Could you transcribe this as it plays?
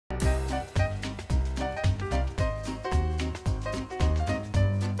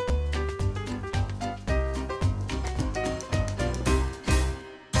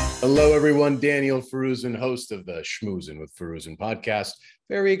Hello, everyone. Daniel Forouzan, host of the Schmoozin with Forouzan podcast.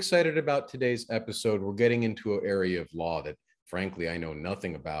 Very excited about today's episode. We're getting into an area of law that, frankly, I know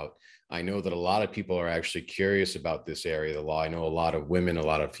nothing about. I know that a lot of people are actually curious about this area of the law. I know a lot of women, a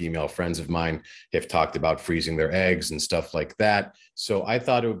lot of female friends of mine have talked about freezing their eggs and stuff like that. So I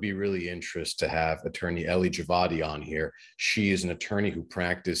thought it would be really interesting to have attorney Ellie Javadi on here. She is an attorney who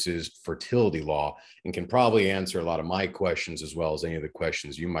practices fertility law and can probably answer a lot of my questions as well as any of the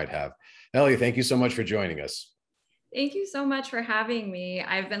questions you might have. Ellie, thank you so much for joining us. Thank you so much for having me.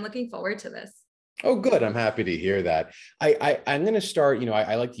 I've been looking forward to this. Oh, good. I'm happy to hear that. I'm going to start,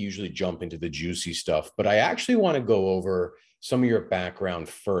 I like to usually jump into the juicy stuff, but I actually want to go over some of your background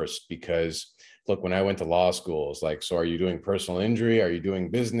first, because look, when I went to law school, it's like, so are you doing personal injury? Are you doing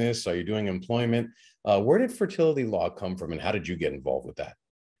business? Are you doing employment? Where did fertility law come from and how did you get involved with that?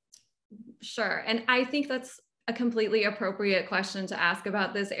 Sure. And I think that's a completely appropriate question to ask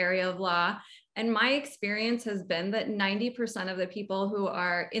about this area of law. And my experience has been that 90% of the people who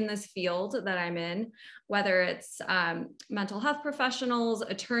are in this field that I'm in, whether it's mental health professionals,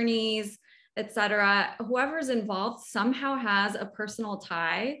 attorneys, et cetera, whoever's involved somehow has a personal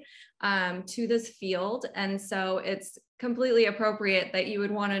tie to this field. And so it's completely appropriate that you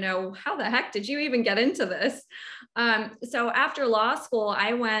would want to know, how the heck did you even get into this? So after law school,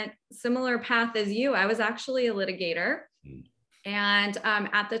 I went similar path as you. I was actually a litigator. And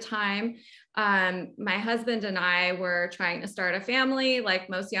at the time, my husband and I were trying to start a family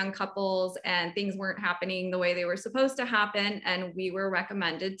like most young couples, and things weren't happening the way they were supposed to happen. And we were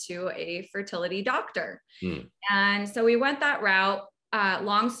recommended to a fertility doctor. And so we went that route.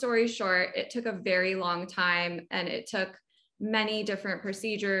 Long story short, it took a very long time, and it took many different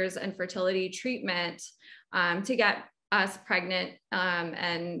procedures and fertility treatment to get us pregnant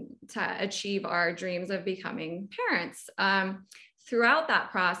and to achieve our dreams of becoming parents. Throughout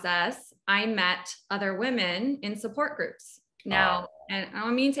that process, I met other women in support groups. Now, and I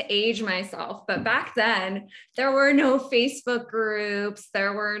don't mean to age myself, but back then there were no Facebook groups,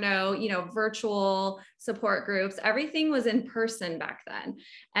 there were no, virtual support groups. Everything was in person back then.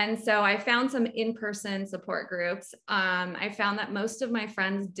 And so I found some in-person support groups. I found that most of my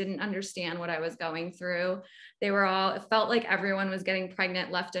friends didn't understand what I was going through. It felt like everyone was getting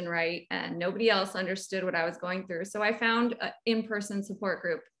pregnant left and right, and nobody else understood what I was going through. So I found an in-person support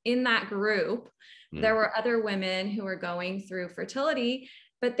group. In that group, there were other women who were going through fertility,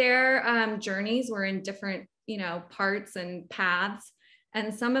 but their journeys were in different, parts and paths.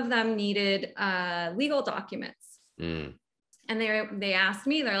 And some of them needed legal documents. And they asked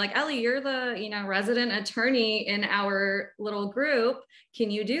me, they're like, Ellie, you're the, resident attorney in our little group. Can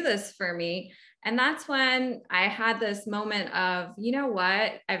you do this for me? And that's when I had this moment of, you know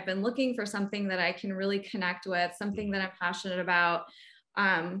what, I've been looking for something that I can really connect with, something that I'm passionate about.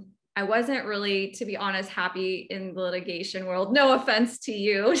 I wasn't really, to be honest, happy in the litigation world. No offense to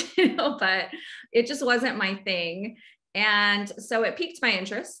you, but it just wasn't my thing. And so it piqued my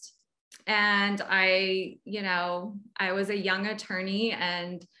interest. And I was a young attorney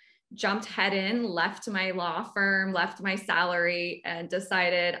and jumped head in, left my law firm, left my salary, and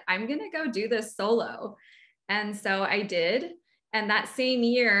decided I'm going to go do this solo. And so I did. And that same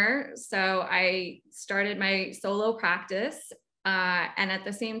year, so I started my solo practice. And at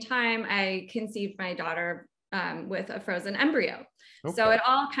the same time, I conceived my daughter with a frozen embryo. Okay. So it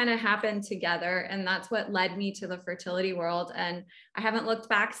all kind of happened together. And that's what led me to the fertility world. And I haven't looked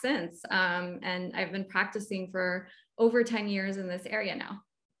back since. And I've been practicing for over 10 years in this area now.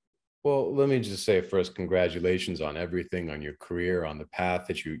 Well, let me just say first, congratulations on everything, on your career, on the path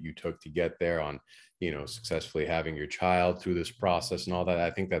that you took to get there, on, successfully having your child through this process and all that.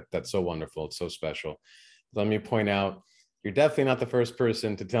 I think that's so wonderful. It's so special. Let me point out, you're definitely not the first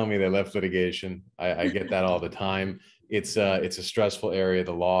person to tell me they left litigation. I get that all the time. It's a stressful area of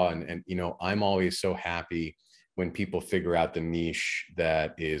the law. And I'm always so happy when people figure out the niche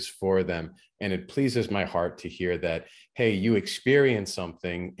that is for them. And it pleases my heart to hear that, hey, you experience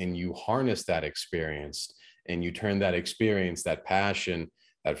something and you harness that experience and you turn that experience, that passion,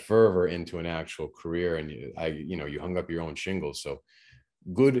 that fervor into an actual career. And you hung up your own shingles. So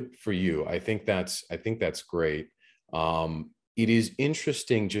good for you. I think that's great. It is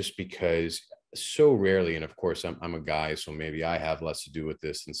interesting just because so rarely, and of course I'm a guy, so maybe I have less to do with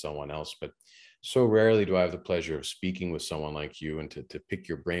this than someone else, but so rarely do I have the pleasure of speaking with someone like you and to pick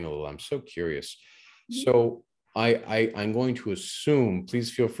your brain a little. I'm so curious. So I'm going to assume,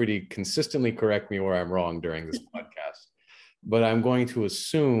 please feel free to consistently correct me where I'm wrong during this podcast, but I'm going to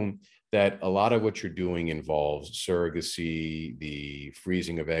assume that a lot of what you're doing involves surrogacy, the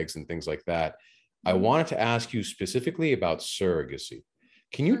freezing of eggs and things like that. I wanted to ask you specifically about surrogacy,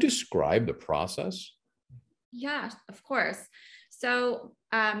 Can you describe the process? Yeah, of course. So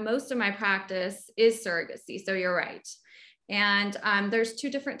most of my practice is surrogacy. So you're right. And there's two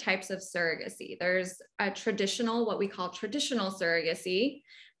different types of surrogacy. There's a traditional, what we call traditional surrogacy,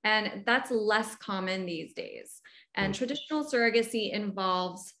 and that's less common these days. And traditional surrogacy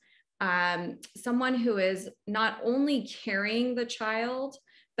involves someone who is not only carrying the child,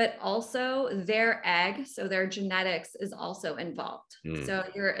 but also their egg, so their genetics is also involved. So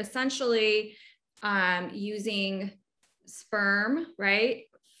you're essentially using sperm, right,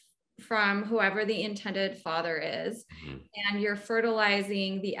 from whoever the intended father is, and you're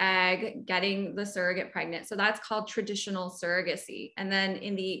fertilizing the egg, getting the surrogate pregnant. So that's called traditional surrogacy. And then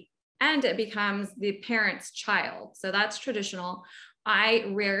in the end, it becomes the parent's child. So that's traditional. I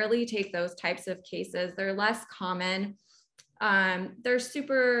rarely take those types of cases. They're less common. They're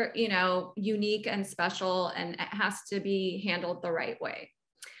super, unique and special, and it has to be handled the right way.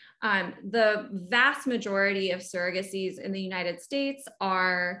 The vast majority of surrogacies in the United States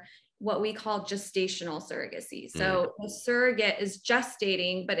are what we call gestational surrogacy. So the surrogate is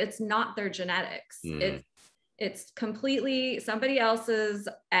gestating, but it's not their genetics. It's completely somebody else's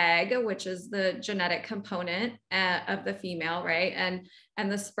egg, which is the genetic component of the female, right?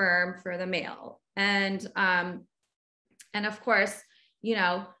 And the sperm for the male. And of course,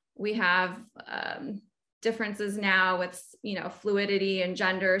 we have differences now with, fluidity and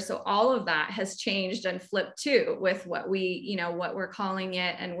gender. So all of that has changed and flipped too with what what we're calling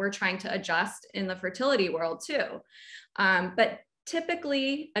it. And we're trying to adjust in the fertility world too. But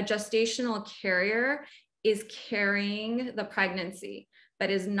typically a gestational carrier is carrying the pregnancy,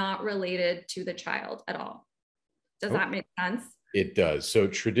 but is not related to the child at all. Does that make sense? It does. So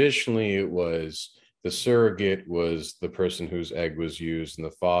traditionally it was the surrogate was the person whose egg was used, and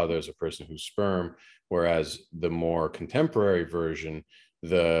the father is a person whose sperm, whereas the more contemporary version,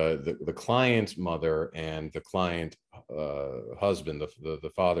 the client's mother and the client husband,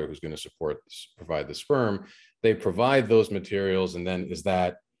 the father who's going to provide the sperm, they provide those materials, and then is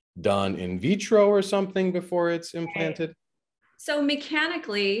that done in vitro or something before it's implanted? So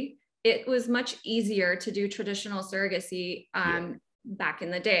mechanically, it was much easier to do traditional surrogacy back in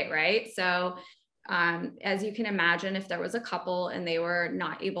the day, right? So as you can imagine, if there was a couple and they were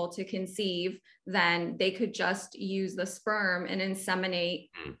not able to conceive, then they could just use the sperm and inseminate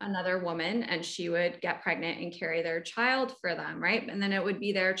another woman, and she would get pregnant and carry their child for them, right? And then it would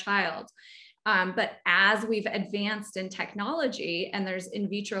be their child. But as we've advanced in technology and there's in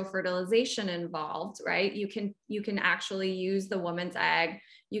vitro fertilization involved, right? You can actually use the woman's egg.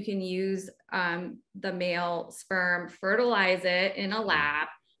 You can use the male sperm, fertilize it in a lab,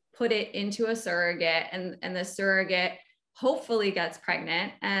 put it into a surrogate, and the surrogate hopefully gets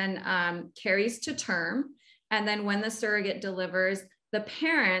pregnant and carries to term. And then when the surrogate delivers, the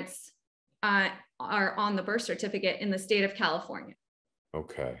parents are on the birth certificate in the state of California.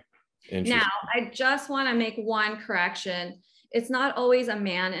 Okay. Now, I just want to make one correction. It's not always a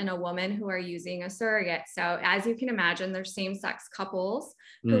man and a woman who are using a surrogate. So as you can imagine, there's same-sex couples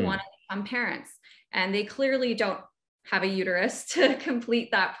who want to become parents, and they clearly don't have a uterus to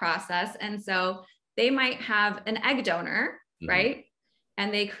complete that process. And so they might have an egg donor, right?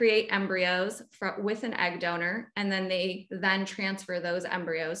 And they create embryos with an egg donor, and then they transfer those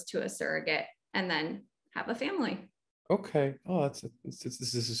embryos to a surrogate and then have a family. Okay. Oh, this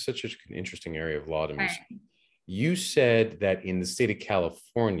is such an interesting area of law to me. Right. You said that in the state of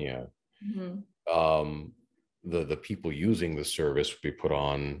California, the people using the service would be put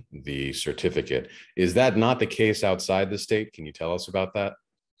on the certificate. Is that not the case outside the state? Can you tell us about that?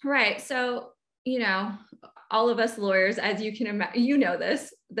 Right. So, all of us lawyers, as you can imagine,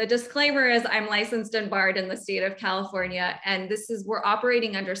 this, the disclaimer is I'm licensed and barred in the state of California, and we're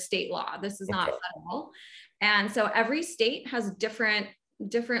operating under state law. This is not federal. And so every state has different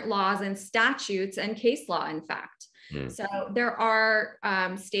laws and statutes and case law, in fact. So there are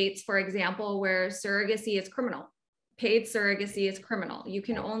states, for example, where surrogacy is criminal. Paid surrogacy is criminal. You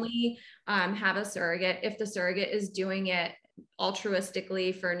can only have a surrogate if the surrogate is doing it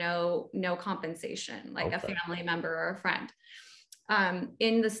altruistically for no compensation, like a family member or a friend.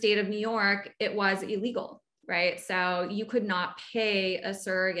 In the state of New York, it was illegal, right? So you could not pay a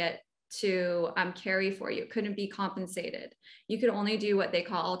surrogate to carry for you. It couldn't be compensated. You could only do what they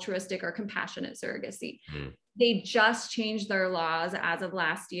call altruistic or compassionate surrogacy. They just changed their laws as of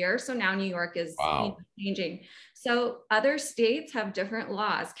last year. So now New York is changing. So other states have different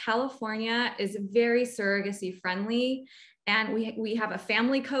laws. California is very surrogacy friendly. And we have a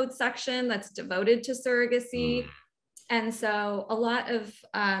family code section that's devoted to surrogacy. And so a lot of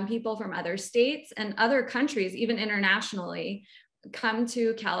people from other states and other countries, even internationally, come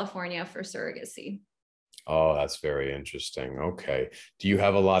to California for surrogacy. Oh, that's very interesting. Okay. Do you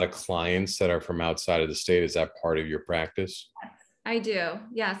have a lot of clients that are from outside of the state? Is that part of your practice? I do.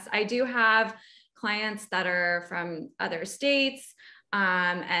 Yes, I do have clients that are from other states.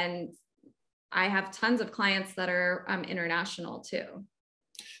 And I have tons of clients that are international too.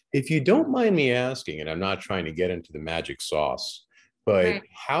 If you don't mind me asking, and I'm not trying to get into the magic sauce, but Right.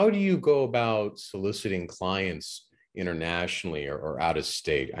 how do you go about soliciting clients internationally or out of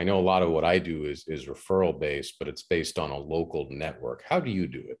state? I know a lot of what I do is referral based, but it's based on a local network. How do you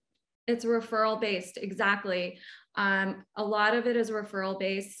do it? It's referral based. Exactly. A lot of it is referral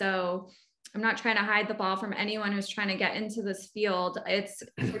based. So I'm not trying to hide the ball from anyone who's trying to get into this field. It's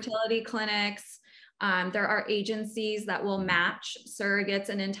fertility clinics. There are agencies that will match surrogates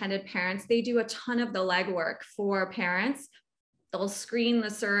and intended parents. They do a ton of the legwork for parents. They'll screen the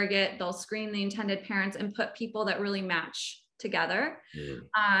surrogate, they'll screen the intended parents and put people that really match together.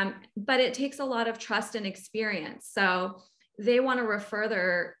 Mm. But it takes a lot of trust and experience. So they want to refer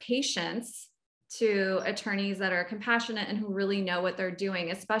their patients to attorneys that are compassionate and who really know what they're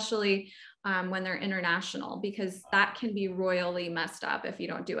doing, especially when they're international, because that can be royally messed up if you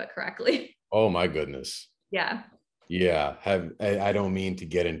don't do it correctly. Oh my goodness. Yeah. Yeah, I don't mean to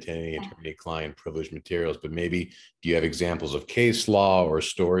get into any attorney-client privilege materials, but maybe do you have examples of case law or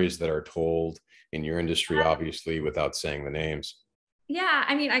stories that are told in your industry, obviously, without saying the names? Yeah,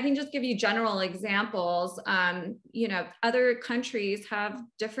 I mean, I can just give you general examples. Other countries have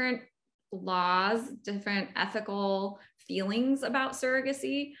different laws, different ethical feelings about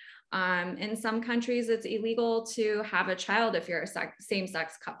surrogacy. In some countries, it's illegal to have a child if you're a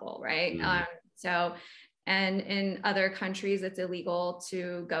same-sex couple, right? Mm. And in other countries, it's illegal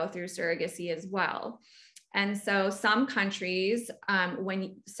to go through surrogacy as well. And so some countries,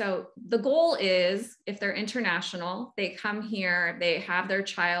 so the goal is if they're international, they come here, they have their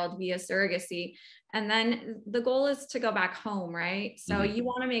child via surrogacy, and then the goal is to go back home, right? So you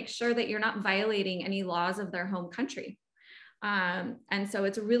want to make sure that you're not violating any laws of their home country. And so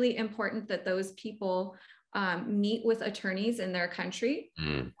it's really important that those people meet with attorneys in their country.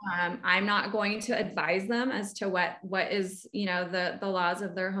 Mm. I'm not going to advise them as to what is, the laws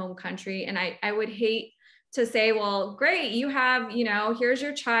of their home country. And I would hate to say, well, great, you have, here's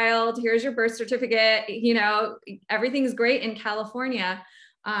your child, here's your birth certificate, everything's great in California.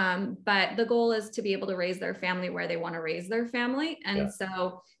 But the goal is to be able to raise their family where they want to raise their family. And Yeah.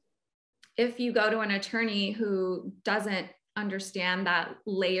 so if you go to an attorney who doesn't understand that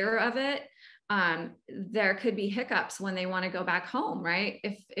layer of it, there could be hiccups when they want to go back home, right?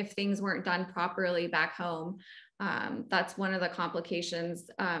 If things weren't done properly back home. That's one of the complications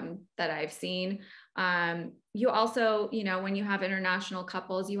that I've seen. You also, when you have international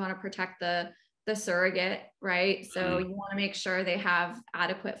couples, you want to protect the surrogate, right? So you want to make sure they have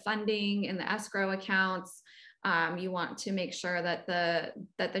adequate funding in the escrow accounts. You want to make sure that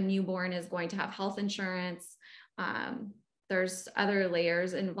the newborn is going to have health insurance. There's other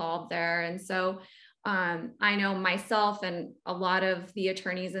layers involved there. And so I know myself and a lot of the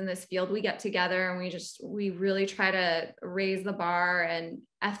attorneys in this field, we get together and we really try to raise the bar and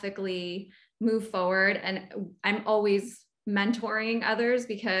ethically move forward. And I'm always mentoring others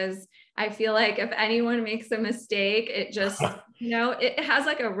because I feel like if anyone makes a mistake, it just, it has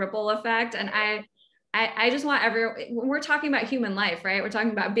like a ripple effect. And I just want everyone, when we're talking about human life, right? We're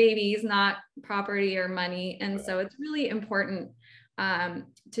talking about babies, not property or money. And so it's really important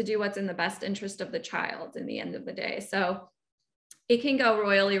to do what's in the best interest of the child in the end of the day. So it can go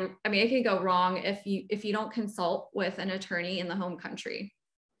it can go wrong if you don't consult with an attorney in the home country.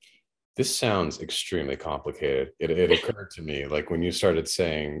 This sounds extremely complicated. It occurred to me, like when you started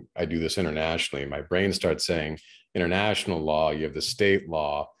saying, I do this internationally, my brain starts saying international law, you have the state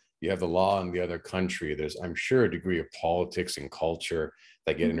law, you have the law in the other country. There's, I'm sure, a degree of politics and culture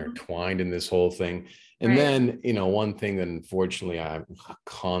that get intertwined in this whole thing. And Right. then, one thing that unfortunately I'm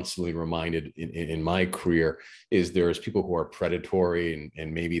constantly reminded in my career is there's people who are predatory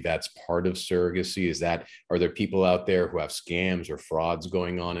and maybe that's part of surrogacy. Are there people out there who have scams or frauds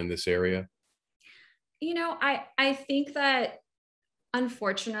going on in this area? I think that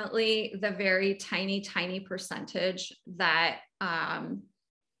unfortunately, the very tiny percentage that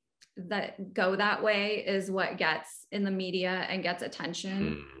that go that way is what gets in the media and gets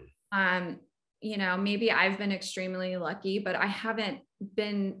attention. Maybe I've been extremely lucky, but I haven't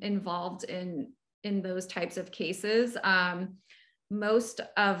been involved in those types of cases. Most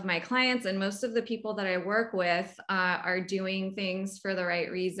of my clients and most of the people that I work with are doing things for the right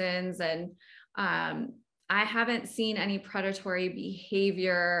reasons. And I haven't seen any predatory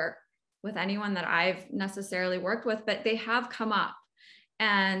behavior with anyone that I've necessarily worked with, but they have come up.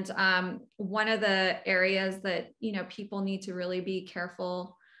 And one of the areas that, people need to really be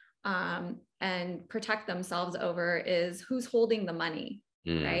careful and protect themselves over is who's holding the money,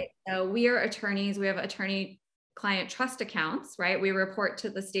 right? So we are attorneys, we have attorney-client trust accounts, right? We report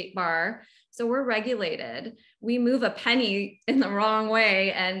to the state bar. So we're regulated. We move a penny in the wrong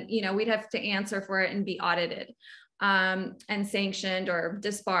way and, we'd have to answer for it and be audited and sanctioned or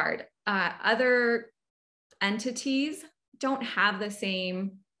disbarred. Other entities don't have the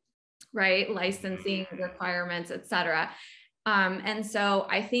same, right, licensing requirements, et cetera. And so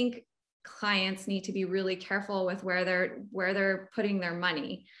I think clients need to be really careful with where they're putting their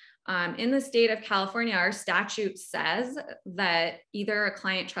money. In the state of California, our statute says that either a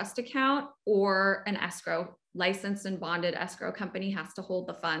client trust account or an escrow, licensed and bonded escrow company has to hold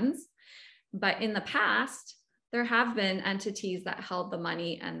the funds. But in the past, there have been entities that held the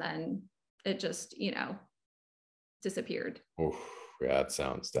money and then it just, disappeared. Oh, yeah, that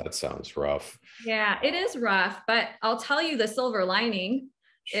sounds rough. Yeah, it is rough, but I'll tell you the silver lining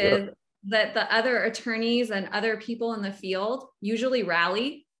Sure. is that the other attorneys and other people in the field usually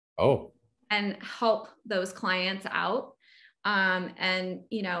rally Oh, and help those clients out and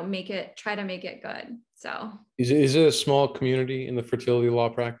try to make it good. So is it a small community in the fertility law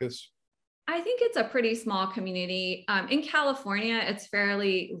practice? I think it's a pretty small community. In California, it's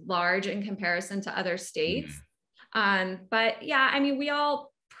fairly large in comparison to other states. But yeah, I mean, we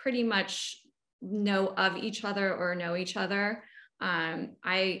all pretty much know of each other or know each other.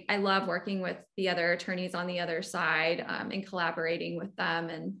 I love working with the other attorneys on the other side and collaborating with them.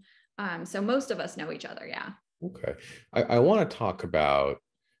 And so most of us know each other. Yeah. Okay. I want to talk about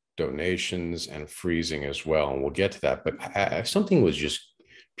donations and freezing as well, and we'll get to that. But something was just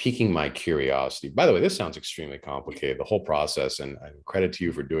piquing my curiosity. By the way, this sounds extremely complicated, the whole process, and credit to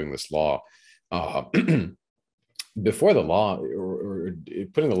you for doing this law. Before the law, or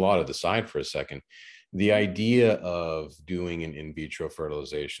putting the law to the side for a second, the idea of doing an in vitro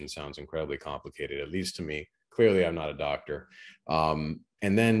fertilization sounds incredibly complicated, at least to me. Clearly, I'm not a doctor. And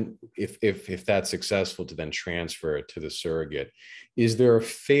then if that's successful, to then transfer it to the surrogate, is there a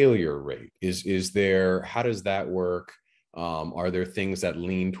failure rate? Is there, how does that work? Are there things that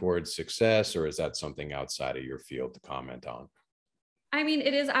lean towards success, or is that something outside of your field to comment on? I mean,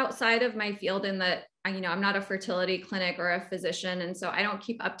 it is outside of my field in that, I'm not a fertility clinic or a physician. And so I don't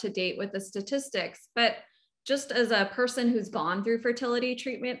keep up to date with the statistics, but just as a person who's gone through fertility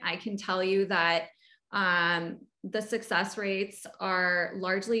treatment, I can tell you that the success rates are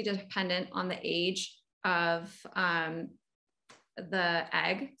largely dependent on the age of the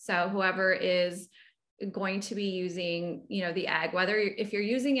egg. So whoever is going to be using, the egg, if you're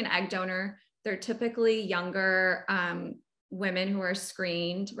using an egg donor, they're typically younger women who are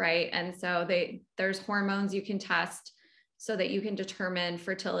screened, right? And so there's hormones you can test so that you can determine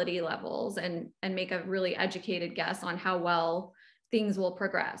fertility levels and make a really educated guess on how well things will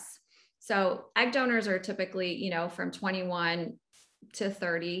progress. So egg donors are typically, from 21 to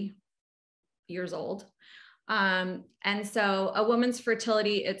 30 years old. And so a woman's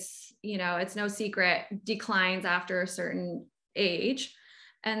fertility, it's no secret, declines after a certain age.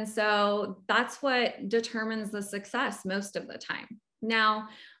 And so that's what determines the success most of the time. Now,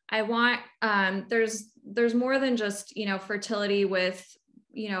 I want, there's more than just, fertility with,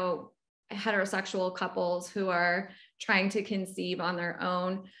 heterosexual couples who are trying to conceive on their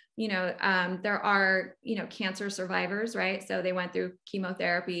own. There are, cancer survivors, right? So they went through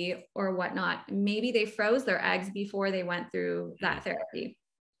chemotherapy or whatnot. Maybe they froze their eggs before they went through that therapy.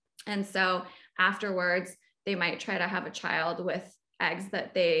 And so afterwards, they might try to have a child with eggs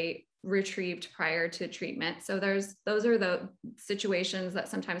that they retrieved prior to treatment. So those are the situations that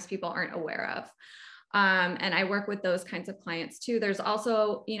sometimes people aren't aware of. And I work with those kinds of clients too. There's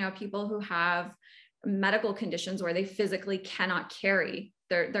also, people who have medical conditions where they physically cannot carry.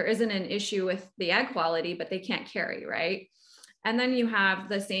 There isn't an issue with the egg quality, but they can't carry, right? And then you have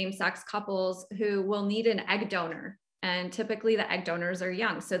the same sex couples who will need an egg donor. And typically the egg donors are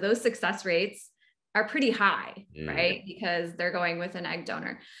young. So those success rates are pretty high, right? Because they're going with an egg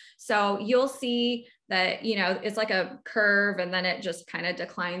donor. So you'll see that, it's like a curve and then it just kind of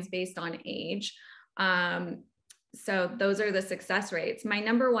declines based on age. So those are the success rates. My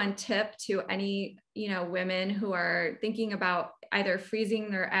number one tip to any, women who are thinking about either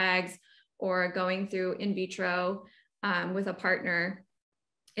freezing their eggs or going through in vitro with a partner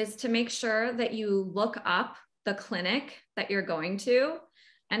is to make sure that you look up the clinic that you're going to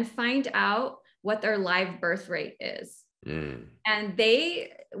and find out what their live birth rate is. Mm. And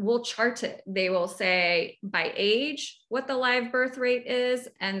they will chart it. They will say by age what the live birth rate is,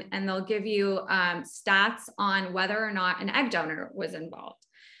 and they'll give you stats on whether or not an egg donor was involved.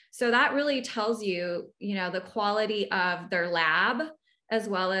 So that really tells you, the quality of their lab, as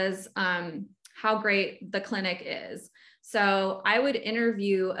well as how great the clinic is. So I would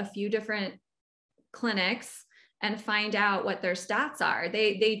interview a few different clinics and find out what their stats are.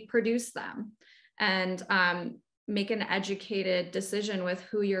 They produce them, and make an educated decision with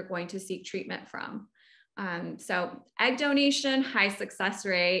who you're going to seek treatment from. So egg donation, high success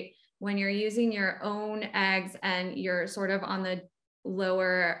rate. When you're using your own eggs and you're sort of on the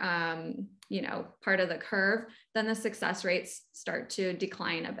lower, part of the curve, then the success rates start to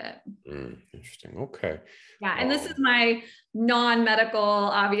decline a bit. Interesting. Okay. Yeah, and this is my non-medical,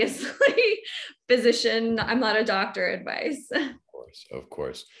 obviously, physician. I'm not a doctor advice. Of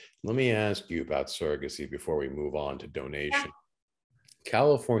course. Let me ask you about surrogacy before we move on to donation. Yeah.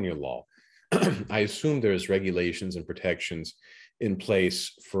 California law, I assume there's regulations and protections in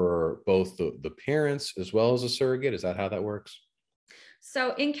place for both the parents as well as a surrogate. Is that how that works?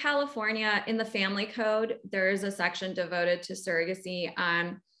 So in California, in the family code, there is a section devoted to surrogacy,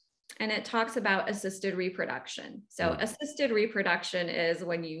 and it talks about assisted reproduction. So assisted reproduction is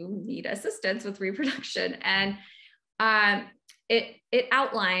when you need assistance with reproduction, and it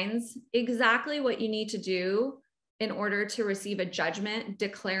outlines exactly what you need to do in order to receive a judgment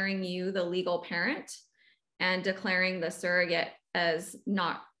declaring you the legal parent and declaring the surrogate as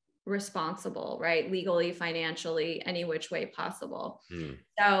not responsible, right? Legally, financially, any which way possible.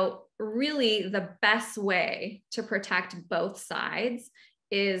 So really the best way to protect both sides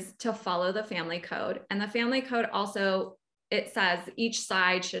is to follow the family code. And the family code also, it says each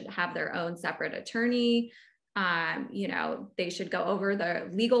side should have their own separate attorney. They should go over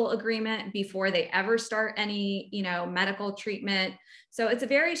the legal agreement before they ever start any, medical treatment. So it's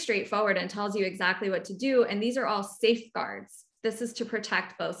very straightforward and tells you exactly what to do. And these are all safeguards. This is to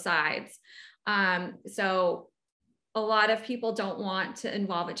protect both sides. So a lot of people don't want to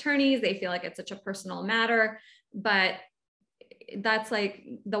involve attorneys. They feel like it's such a personal matter, but that's like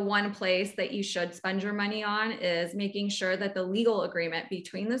the one place that you should spend your money on, is making sure that the legal agreement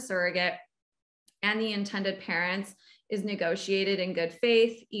between the surrogate and the intended parents is negotiated in good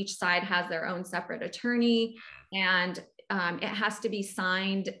faith. Each side has their own separate attorney, and it has to be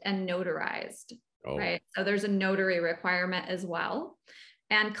signed and notarized, right? So there's a notary requirement as well.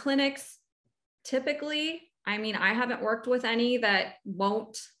 And clinics typically, I haven't worked with any that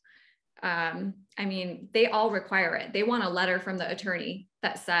won't. They all require it. They want a letter from the attorney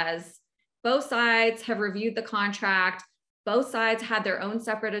that says both sides have reviewed the contract, both sides had their own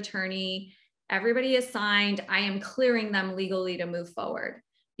separate attorney, everybody is signed, I am clearing them legally to move forward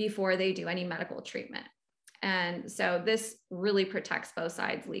before they do any medical treatment. And so this really protects both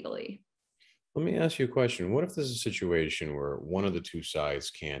sides legally. Let me ask you a question. What if there's a situation where one of the two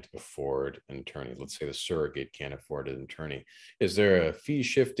sides can't afford an attorney? Let's say the surrogate can't afford an attorney. Is there a fee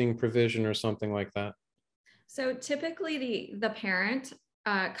shifting provision or something like that? So typically the parent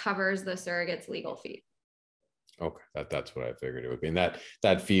covers the surrogate's legal fee. Okay, that's what I figured it would be. And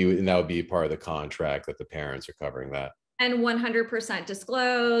that fee, and that would be part of the contract that the parents are covering that. And 100%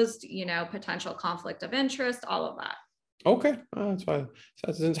 disclosed, potential conflict of interest, all of that. Okay, that's fine.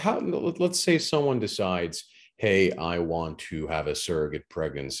 Let's say someone decides, hey, I want to have a surrogate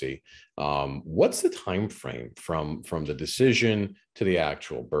pregnancy. What's the time frame from the decision to the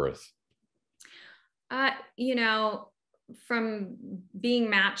actual birth? From being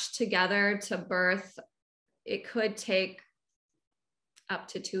matched together to birth, it could take up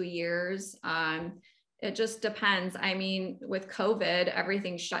to 2 years. It just depends. With COVID,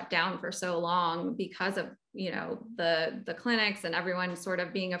 everything shut down for so long because of, the clinics and everyone sort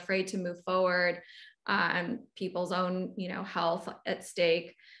of being afraid to move forward, people's own, health at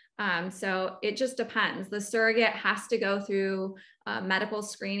stake. So it just depends. The surrogate has to go through medical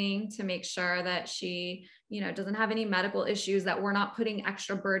screening to make sure that she, doesn't have any medical issues, that we're not putting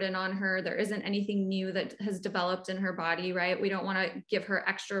extra burden on her. There isn't anything new that has developed in her body, right? We don't want to give her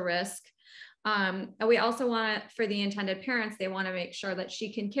extra risk. And we also want, for the intended parents, they want to make sure that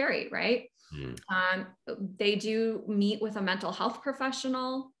she can carry, right? They do meet with a mental health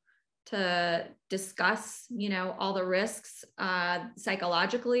professional to discuss, all the risks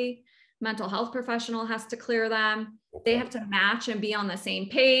psychologically. Mental health professional has to clear them. Okay. They have to match and be on the same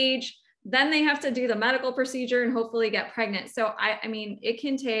page. Then they have to do the medical procedure and hopefully get pregnant. So it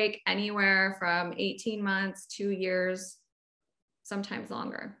can take anywhere from 18 months, 2 years, sometimes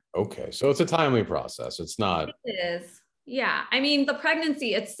longer. Okay. So it's a timely process. It's not. It is. Yeah. The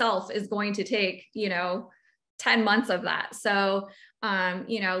pregnancy itself is going to take, 10 months of that. So,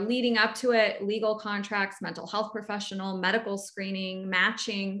 leading up to it, legal contracts, mental health professional, medical screening,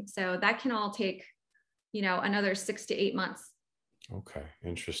 matching. So that can all take, another 6 to 8 months. Okay,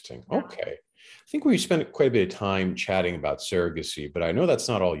 interesting. Yeah. Okay. I think we spent quite a bit of time chatting about surrogacy, but I know that's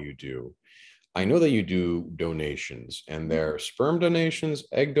not all you do. I know that you do donations, and there are sperm donations,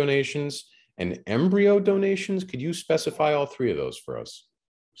 egg donations, and embryo donations. Could you specify all three of those for us?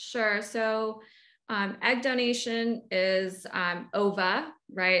 Sure. So, egg donation is ova,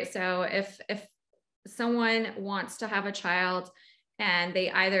 right? So if someone wants to have a child and they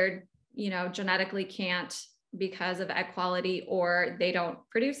either, genetically can't because of egg quality, or they don't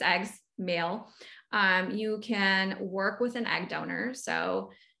produce eggs, male, you can work with an egg donor.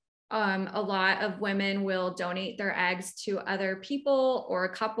 So a lot of women will donate their eggs to other people or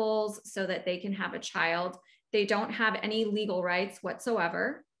couples so that they can have a child. They don't have any legal rights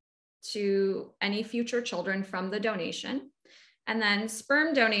whatsoever to any future children from the donation. And then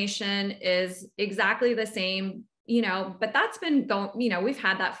sperm donation is exactly the same, but that's been going, we've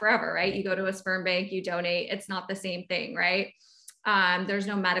had that forever, right? You go to a sperm bank, you donate, it's not the same thing, right? There's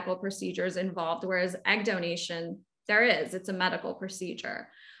no medical procedures involved, whereas egg donation, there is, it's a medical procedure.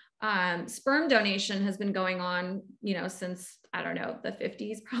 Sperm donation has been going on, since, I don't know, the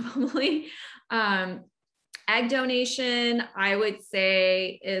 50s probably. Egg donation, I would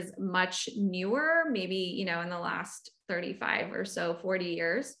say, is much newer, maybe, in the last 35 or so, 40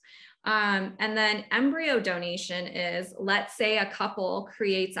 years. And then embryo donation is, let's say a couple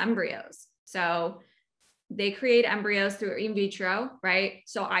creates embryos. So they create embryos through in vitro, right?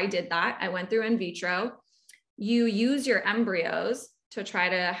 So I did that. I went through in vitro. You use your embryos to try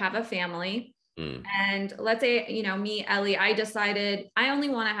to have a family. And let's say, me, Ellie, I decided I only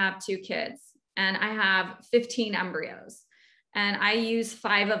want to have 2 kids and I have 15 embryos and I use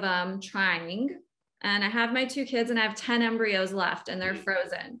 5 of them trying, and I have my 2 kids and I have 10 embryos left and they're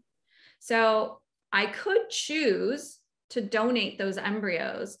frozen. So I could choose to donate those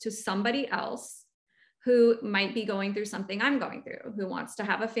embryos to somebody else who might be going through something I'm going through, who wants to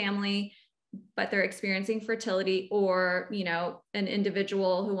have a family, but they're experiencing fertility, or, an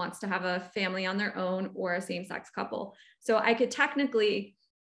individual who wants to have a family on their own, or a same-sex couple. So I could technically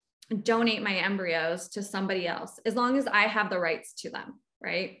donate my embryos to somebody else as long as I have the rights to them,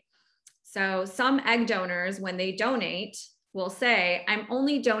 right? So some egg donors, when they donate, will say, I'm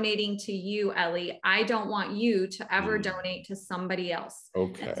only donating to you, Ellie. I don't want you to ever donate to somebody else.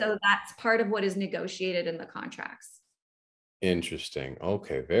 Okay. And so that's part of what is negotiated in the contracts. Interesting.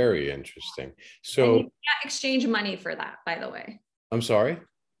 Okay, very interesting. And So, you can't exchange money for that, by the way. I'm sorry?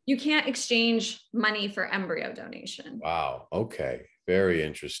 You can't exchange money for embryo donation. Wow. Okay. Very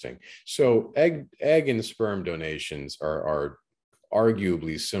interesting. So egg and sperm donations are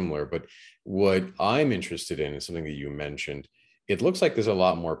arguably similar, but what I'm interested in is something that you mentioned. It looks like there's a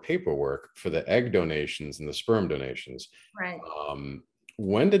lot more paperwork for the egg donations and the sperm donations. Right.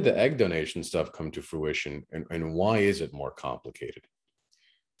 When did the egg donation stuff come to fruition, and why is it more complicated?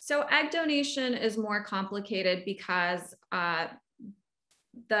 So egg donation is more complicated because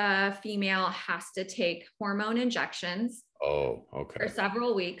the female has to take hormone injections. Oh, okay. For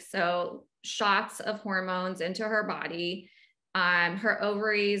several weeks. So shots of hormones into her body. Her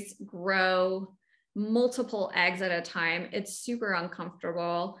ovaries grow multiple eggs at a time. It's super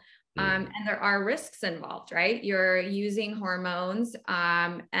uncomfortable. And there are risks involved, right? You're using hormones,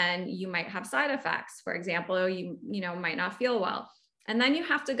 and you might have side effects. For example, you might not feel well. And then you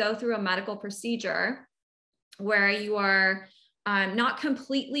have to go through a medical procedure where you are not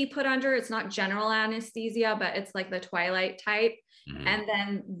completely put under, it's not general anesthesia, but it's like the twilight type. And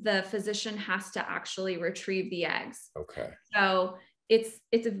then the physician has to actually retrieve the eggs. Okay. So it's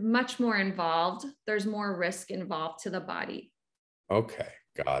much more involved. There's more risk involved to the body. Okay.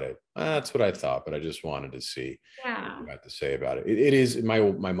 Got it. That's what I thought, but I just wanted to see what you Yeah. had to say about it. It is my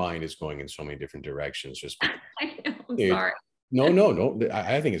mind is going in so many different directions just because I know, I'm sorry. No.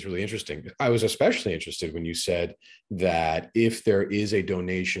 I think it's really interesting. I was especially interested when you said that if there is a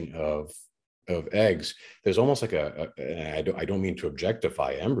donation of eggs, there's almost like I don't mean to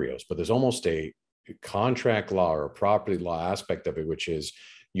objectify embryos, but there's almost a contract law or a property law aspect of it, which is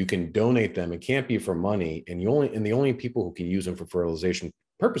you can donate them. It can't be for money, and the only people who can use them for fertilization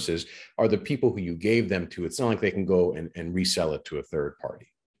purposes are the people who you gave them to. It's not like they can go and resell it to a third party.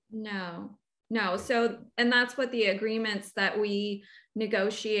 No. So, and that's what the agreements that we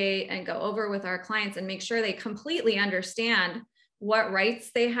negotiate and go over with our clients and make sure they completely understand what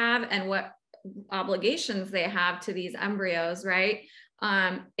rights they have and what obligations they have to these embryos, right?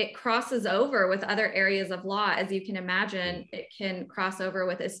 It crosses over with other areas of law. As you can imagine, it can cross over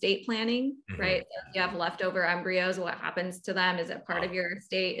with estate planning, right? So if you have leftover embryos, what happens to them? Is it part of your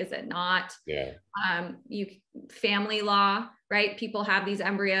estate? Is it not? Yeah. You family law, right? People have these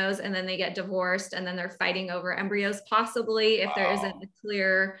embryos and then they get divorced and then they're fighting over embryos, possibly if there isn't a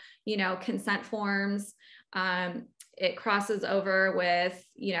clear, consent forms. It crosses over with,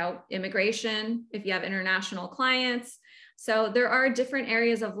 immigration, if you have international clients. So there are different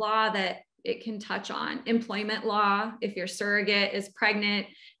areas of law that it can touch on. Employment law, if your surrogate is pregnant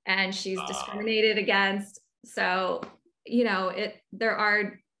and she's discriminated against. So, there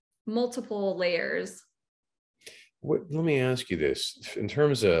are multiple layers. Let me ask you this. In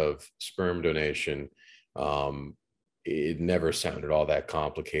terms of sperm donation, it never sounded all that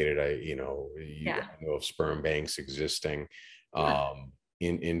complicated. I know of sperm banks existing.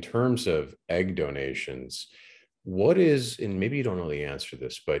 In terms of egg donations, what is, and maybe you don't know the answer to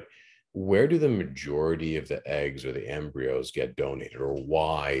this, but where do the majority of the eggs or the embryos get donated, or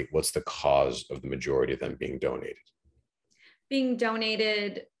why? What's the cause of the majority of them being donated? Being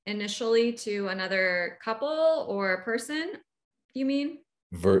donated initially to another couple or person, you mean?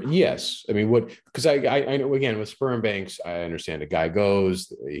 Yes. I mean, because I know, again, with sperm banks, I understand a guy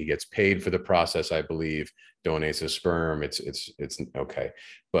goes, he gets paid for the process, I believe, donates his sperm. It's okay.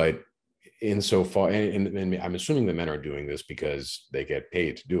 But insofar, and I'm assuming the men are doing this because they get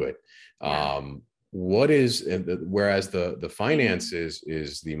paid to do it. What is, whereas the finance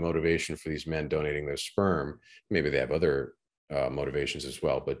is the motivation for these men donating their sperm. Maybe they have other motivations as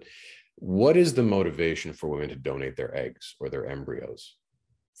well, but what is the motivation for women to donate their eggs or their embryos?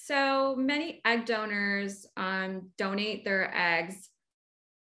 So many egg donors donate their eggs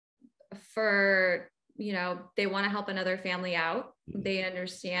for, they want to help another family out. They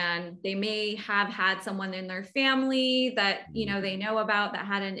understand they may have had someone in their family that, they know about that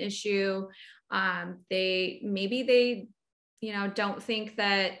had an issue. They don't think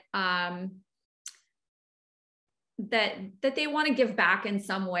that, that they want to give back in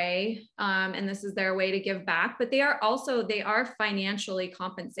some way. And this is their way to give back, but they are financially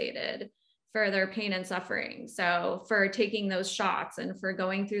compensated for their pain and suffering. So for taking those shots and for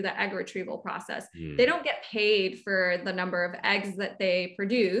going through the egg retrieval process, they don't get paid for the number of eggs that they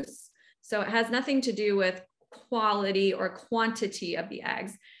produce. So it has nothing to do with quality or quantity of the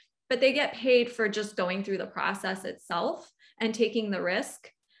eggs, but they get paid for just going through the process itself and taking the risk.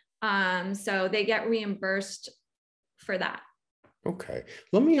 So they get reimbursed for that. Okay.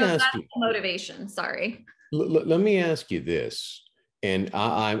 Let me ask you motivation. Sorry. Let me ask you this. And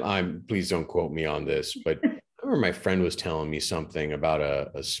I'm please don't quote me on this, but I remember my friend was telling me something about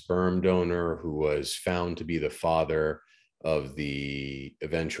a sperm donor who was found to be the father of the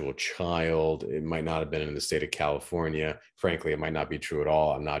eventual child. It might not have been in the state of California. Frankly, it might not be true at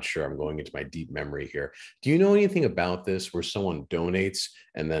all. I'm not sure. I'm going into my deep memory here. Do you know anything about this, where someone donates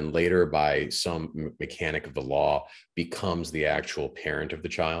and then later, by some mechanic of the law, becomes the actual parent of the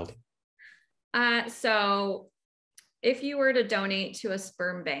child? So if you were to donate to a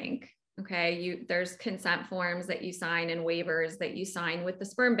sperm bank, okay, there's consent forms that you sign and waivers that you sign with the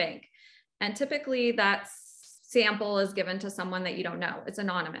sperm bank. And typically that sample is given to someone that you don't know. It's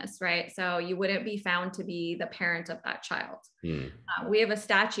anonymous, right? So you wouldn't be found to be the parent of that child. We have a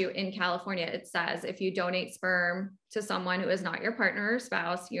statute in California. It says if you donate sperm to someone who is not your partner or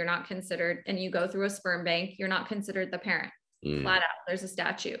spouse, you're not considered, and you go through a sperm bank, you're not considered the parent. Flat out, there's a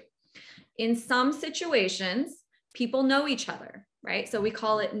statute. In some situations, people know each other, right? So we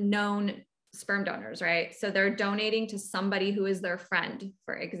call it known sperm donors, right? So they're donating to somebody who is their friend,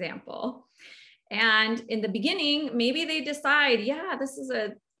 for example. And in the beginning, maybe they decide,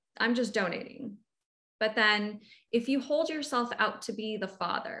 I'm just donating. But then if you hold yourself out to be the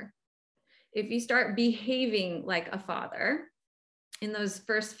father, if you start behaving like a father in those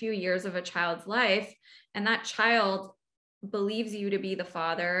first few years of a child's life, and that child believes you to be the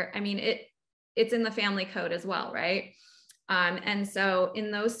father, I mean, it's in the family code as well, right? And so in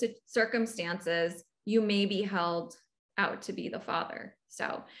those circumstances, you may be held out to be the father.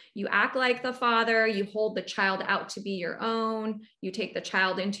 So you act like the father, you hold the child out to be your own, you take the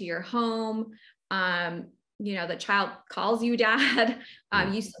child into your home, the child calls you dad,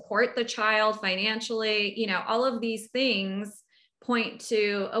 you support the child financially, all of these things point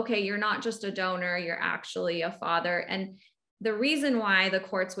to, okay, you're not just a donor, you're actually a father. And the reason why the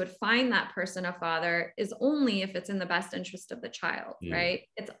courts would find that person a father is only if it's in the best interest of the child, right?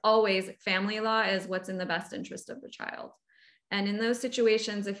 It's always, family law is what's in the best interest of the child. And in those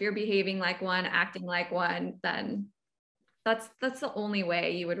situations, if you're behaving like one, acting like one, then that's the only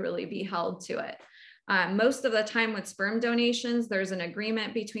way you would really be held to it. Most of the time with sperm donations, there's an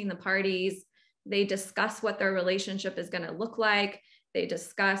agreement between the parties. They discuss what their relationship is going to look like. They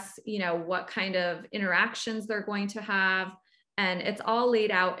discuss, what kind of interactions they're going to have. And it's all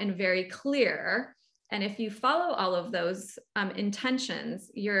laid out and very clear. And if you follow all of those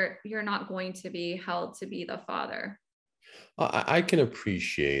intentions, you're not going to be held to be the father. I can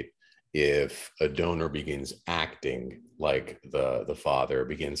appreciate if a donor begins acting like the father,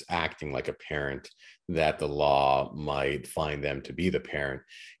 begins acting like a parent, that the law might find them to be the parent.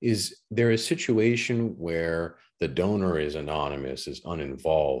 Is there a situation where the donor is anonymous, is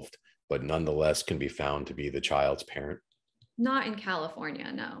uninvolved, but nonetheless can be found to be the child's parent? Not in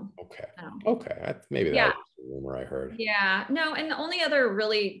California, no. Okay. No. Okay. Maybe that Yeah. was a rumor I heard. Yeah. No. And the only other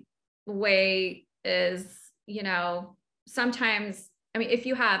really way is, sometimes, if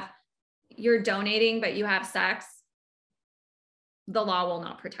you're donating, but you have sex, the law will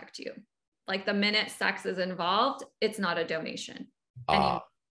not protect you. Like the minute sex is involved, it's not a donation anymore.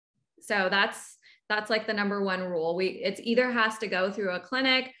 So that's like the number one rule. It's either has to go through a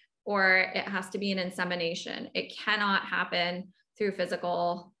clinic or it has to be an insemination. It cannot happen through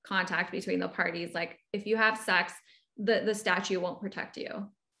physical contact between the parties. Like if you have sex, the statute won't protect you.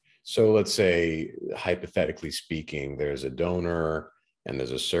 So let's say, hypothetically speaking, there's a donor and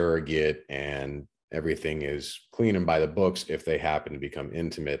there's a surrogate and everything is clean and by the books. If they happen to become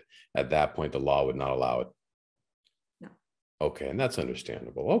intimate, at that point, the law would not allow it. No. Okay, and that's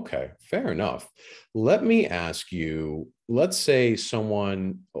understandable. Okay, fair enough. Let me ask you, let's say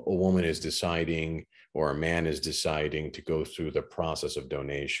a woman is deciding, or a man is deciding to go through the process of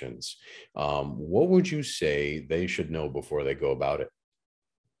donations. What would you say they should know before they go about it?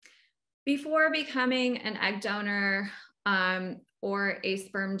 Before becoming an egg donor or a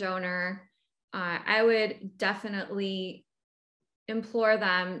sperm donor, I would definitely implore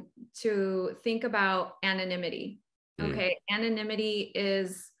them to think about anonymity. Okay. Anonymity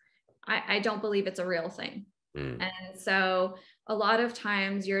is, I don't believe it's a real thing. And so a lot of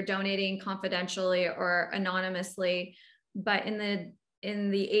times you're donating confidentially or anonymously, but in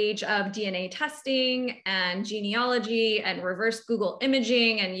the age of DNA testing and genealogy and reverse Google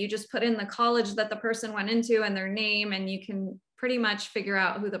imaging, and you just put in the college that the person went into and their name, and you can pretty much figure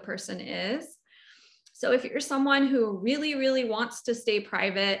out who the person is. So if you're someone who really, really wants to stay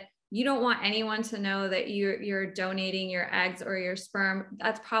private, you don't want anyone to know that you're donating your eggs or your sperm,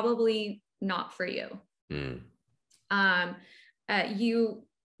 that's probably not for you. Even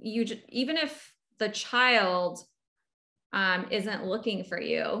if the child isn't looking for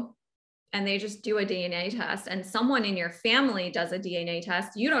you and they just do a DNA test, and someone in your family does a DNA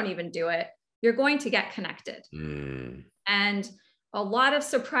test, you don't even do it, you're going to get connected. And a lot of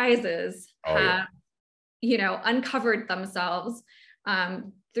surprises have, uncovered themselves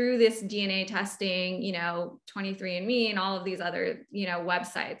through this DNA testing, 23andMe and all of these other,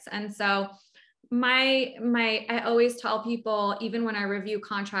 websites. And so I always tell people, even when I review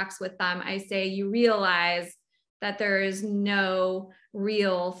contracts with them, I say, you realize that there is no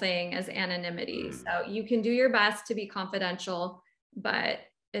real thing as anonymity. So you can do your best to be confidential, but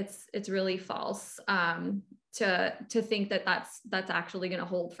it's really false to think that that's actually going to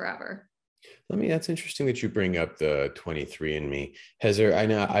hold forever. That's interesting that you bring up the 23andMe. I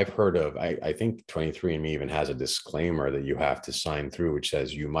know I've heard of, I think 23andMe even has a disclaimer that you have to sign through, which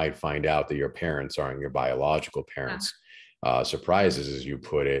says you might find out that your parents aren't your biological parents. Surprises, as you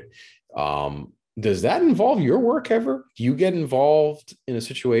put it. Does that involve your work ever? Do you get involved in a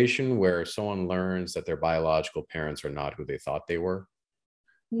situation where someone learns that their biological parents are not who they thought they were?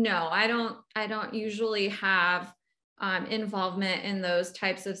 No, I don't usually have involvement in those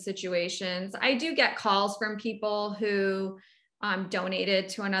types of situations. I do get calls from people who donated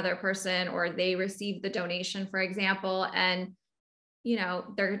to another person, or they received the donation, for example, and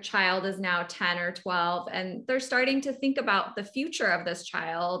their child is now 10 or 12, and they're starting to think about the future of this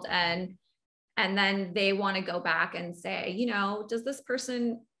child, and then they want to go back and say, does this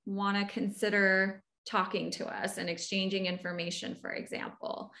person want to consider talking to us and exchanging information, for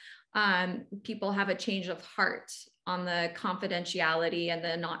example. People have a change of heart on the confidentiality and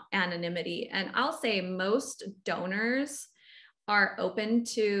the not anonymity. And I'll say most donors are open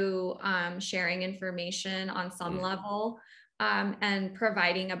to sharing information on some level and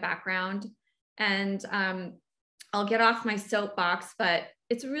providing a background. And I'll get off my soapbox, but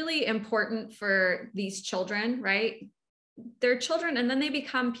it's really important for these children, right? They're children, and then they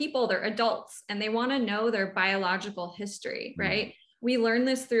become people, they're adults, and they want to know their biological history, right? We learn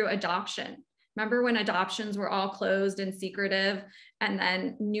this through adoption. Remember when adoptions were all closed and secretive, and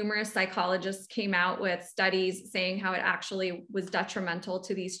then numerous psychologists came out with studies saying how it actually was detrimental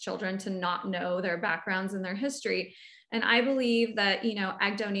to these children to not know their backgrounds and their history. And I believe that,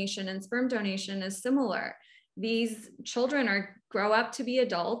 egg donation and sperm donation is similar. These children grow up to be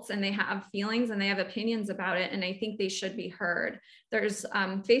adults, and they have feelings and they have opinions about it. And I think they should be heard. There's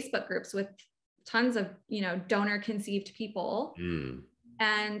Facebook groups with tons of, donor conceived people.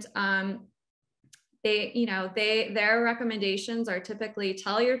 And their recommendations are typically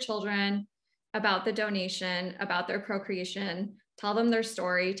tell your children about the donation, about their procreation, tell them their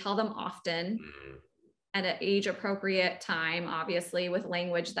story, tell them often at an age appropriate time, obviously with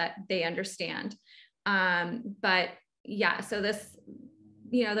language that they understand. But yeah, so this,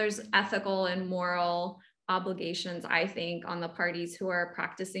 there's ethical and moral obligations, I think, on the parties who are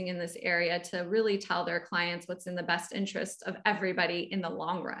practicing in this area to really tell their clients what's in the best interest of everybody in the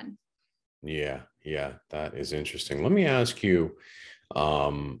long run. Yeah, that is interesting. Let me ask you,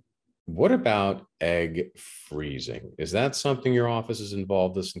 what about egg freezing? Is that something your office is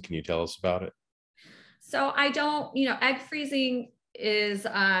involved in, and can you tell us about it? So I don't, egg freezing is,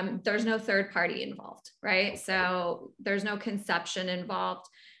 there's no third party involved, right? So there's no conception involved.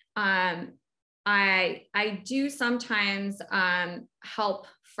 I do sometimes help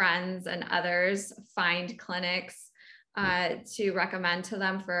friends and others find clinics to recommend to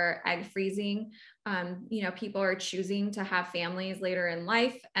them for egg freezing. People are choosing to have families later in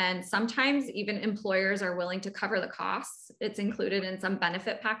life, and sometimes even employers are willing to cover the costs. It's included in some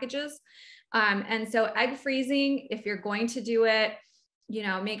benefit packages. And so egg freezing, if you're going to do it,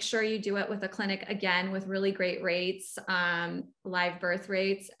 make sure you do it with a clinic, again, with really great rates, live birth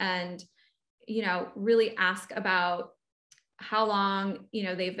rates, and, really ask about how long,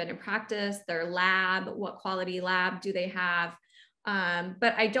 they've been in practice, their lab, what quality lab do they have.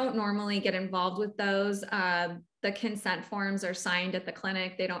 But I don't normally get involved with those. The consent forms are signed at the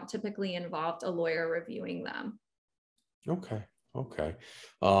clinic. They don't typically involve a lawyer reviewing them. Okay.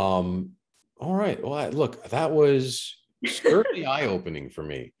 All right. Well, look, that was certainly eye-opening for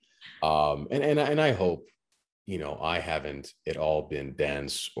me. And I hope, I haven't at all been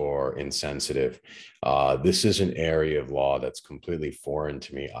dense or insensitive. This is an area of law that's completely foreign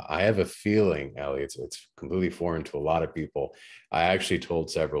to me. I have a feeling, Ellie, it's completely foreign to a lot of people. I actually told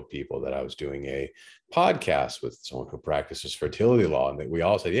several people that I was doing a podcast with someone who practices fertility law, and that we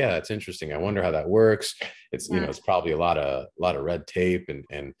all said, yeah, that's interesting. I wonder how that works. It's, it's probably a lot of red tape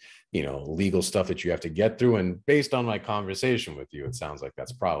and legal stuff that you have to get through. And based on my conversation with you, it sounds like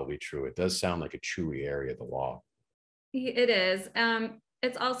that's probably true. It does sound like a chewy area of the law. It is.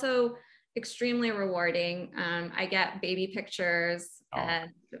 It's also extremely rewarding. I get baby pictures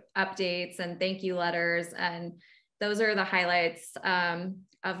and updates and thank you letters, and those are the highlights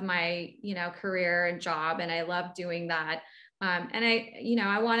of my, career and job. And I love doing that. And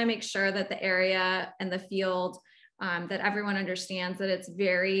I want to make sure that the area and the field, that everyone understands that it's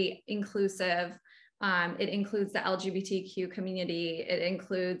very inclusive. It includes the LGBTQ community. It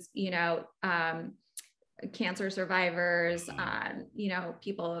includes, cancer survivors,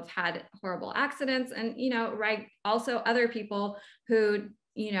 people who have had horrible accidents, and, also other people who,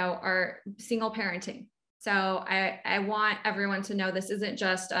 are single parenting. So I want everyone to know this isn't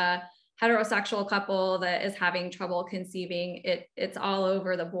just a heterosexual couple that is having trouble conceiving. It's all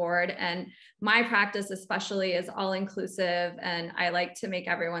over the board. And my practice especially is all inclusive. And I like to make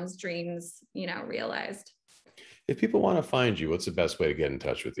everyone's dreams, realized. If people want to find you, what's the best way to get in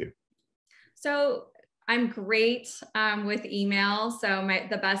touch with you? So I'm great with email. So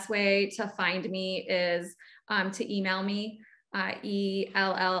the best way to find me is to email me,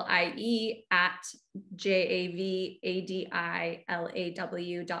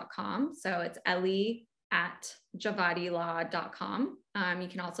 ellie@javadilaw.com. So it's ellie@javadilaw.com. You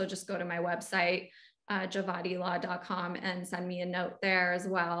can also just go to my website, javadilaw.com, and send me a note there as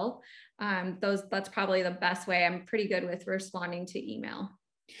well. That's probably the best way. I'm pretty good with responding to email.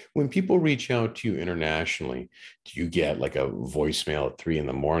 When people reach out to you internationally, do you get like a voicemail at 3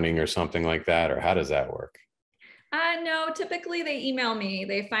 a.m. or something like that? Or how does that work? No, typically they email me.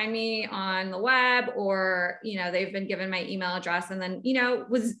 They find me on the web, or, they've been given my email address. And then,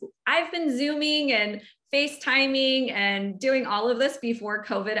 I've been Zooming and FaceTiming and doing all of this before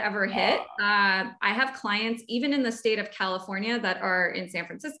COVID ever hit. I have clients even in the state of California that are in San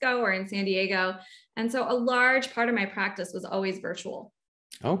Francisco or in San Diego. And so a large part of my practice was always virtual.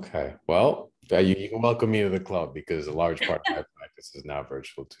 Okay. Well, you can welcome me to the club, because a large part of my practice is now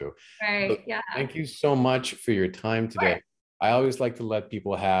virtual too. Right. Look, yeah. Thank you so much for your time today. Sure. I always like to let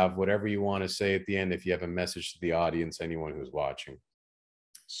people have whatever you want to say at the end, if you have a message to the audience, anyone who's watching.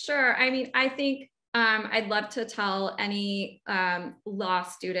 Sure. I mean, I think I'd love to tell any law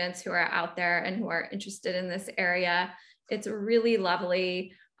students who are out there and who are interested in this area. It's really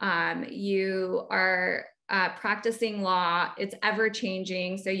lovely. You are practicing law, it's ever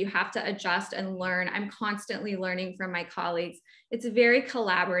changing. So you have to adjust and learn. I'm constantly learning from my colleagues. It's very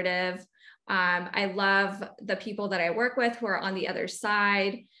collaborative. I love the people that I work with who are on the other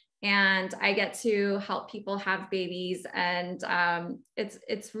side, and I get to help people have babies, and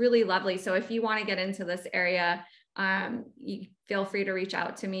it's really lovely. So if you want to get into this area, you feel free to reach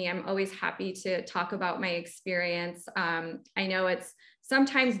out to me. I'm always happy to talk about my experience. I know it's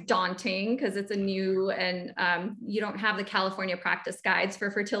sometimes daunting because it's a new, and you don't have the California practice guides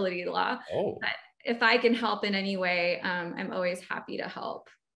for fertility law. Oh, But if I can help in any way, I'm always happy to help.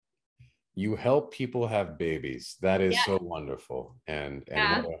 you help people have babies. That is Yeah. so wonderful. And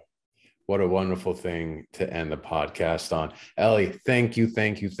Yeah. what a wonderful thing to end the podcast on. Ellie, thank you,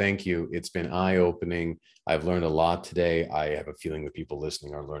 thank you, thank you. It's been eye-opening. I've learned a lot today. I have a feeling that people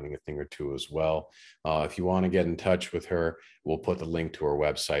listening are learning a thing or two as well. If you want to get in touch with her, we'll put the link to her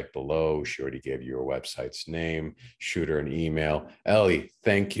website below. She already gave you her website's name. Shoot her an email. Ellie,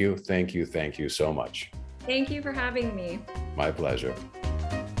 thank you, thank you, thank you so much. Thank you for having me. My pleasure.